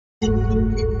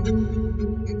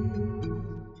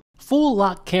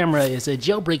FullLockCamera is a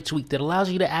jailbreak tweak that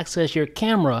allows you to access your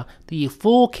camera, the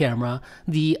full camera,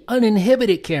 the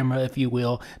uninhibited camera, if you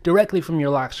will, directly from your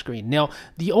lock screen. Now,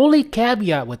 the only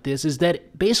caveat with this is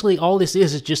that basically all this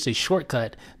is just a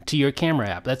shortcut to your camera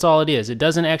app. That's all it is. It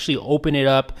doesn't actually open it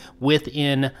up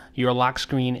within your lock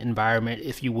screen environment,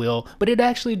 if you will, but it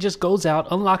actually just goes out,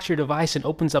 unlocks your device, and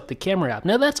opens up the camera app.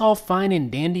 Now, that's all fine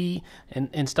and dandy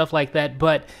and stuff like that,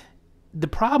 but the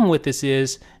problem with this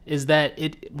is that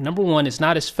it, number one, it's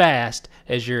not as fast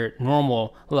as your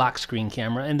normal lock screen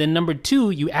camera. And then number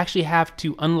two, you actually have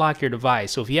to unlock your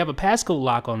device. So if you have a passcode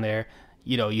lock on there,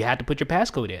 you had to put your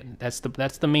passcode in. That's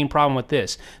the main problem with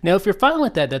this. Now, if you're fine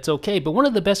with that, that's okay. But one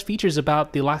of the best features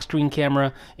about the lock screen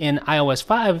camera in iOS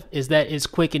 5 is that it's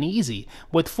quick and easy.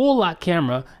 With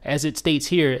FullLockCamera, as it states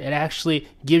here, it actually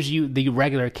gives you the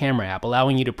regular camera app,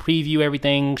 allowing you to preview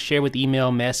everything, share with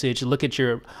email, message, look at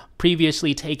your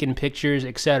previously taken pictures,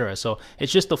 etc. So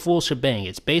it's just the full shebang.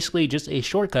 It's basically just a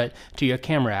shortcut to your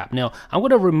camera app. Now, I'm going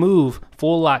to remove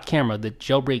FullLockCamera, the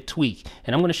jailbreak tweak,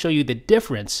 and I'm going to show you the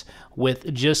difference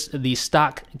with just the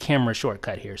stock camera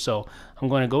shortcut here. So I'm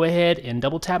going to go ahead and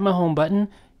double tap my home button,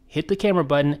 hit the camera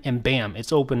button, and bam,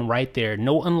 it's open right there.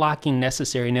 No unlocking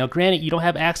necessary. Now, granted, you don't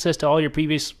have access to all your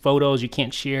previous photos, you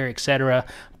can't share, etc.,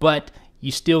 but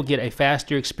you still get a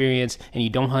faster experience and you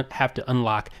don't have to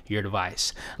unlock your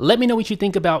device. Let me know what you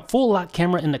think about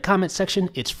FullLockCamera in the comment section.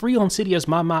 It's free on Cydia's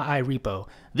ModMyi repo.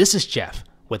 This is Jeff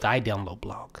with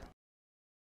iDownloadBlog.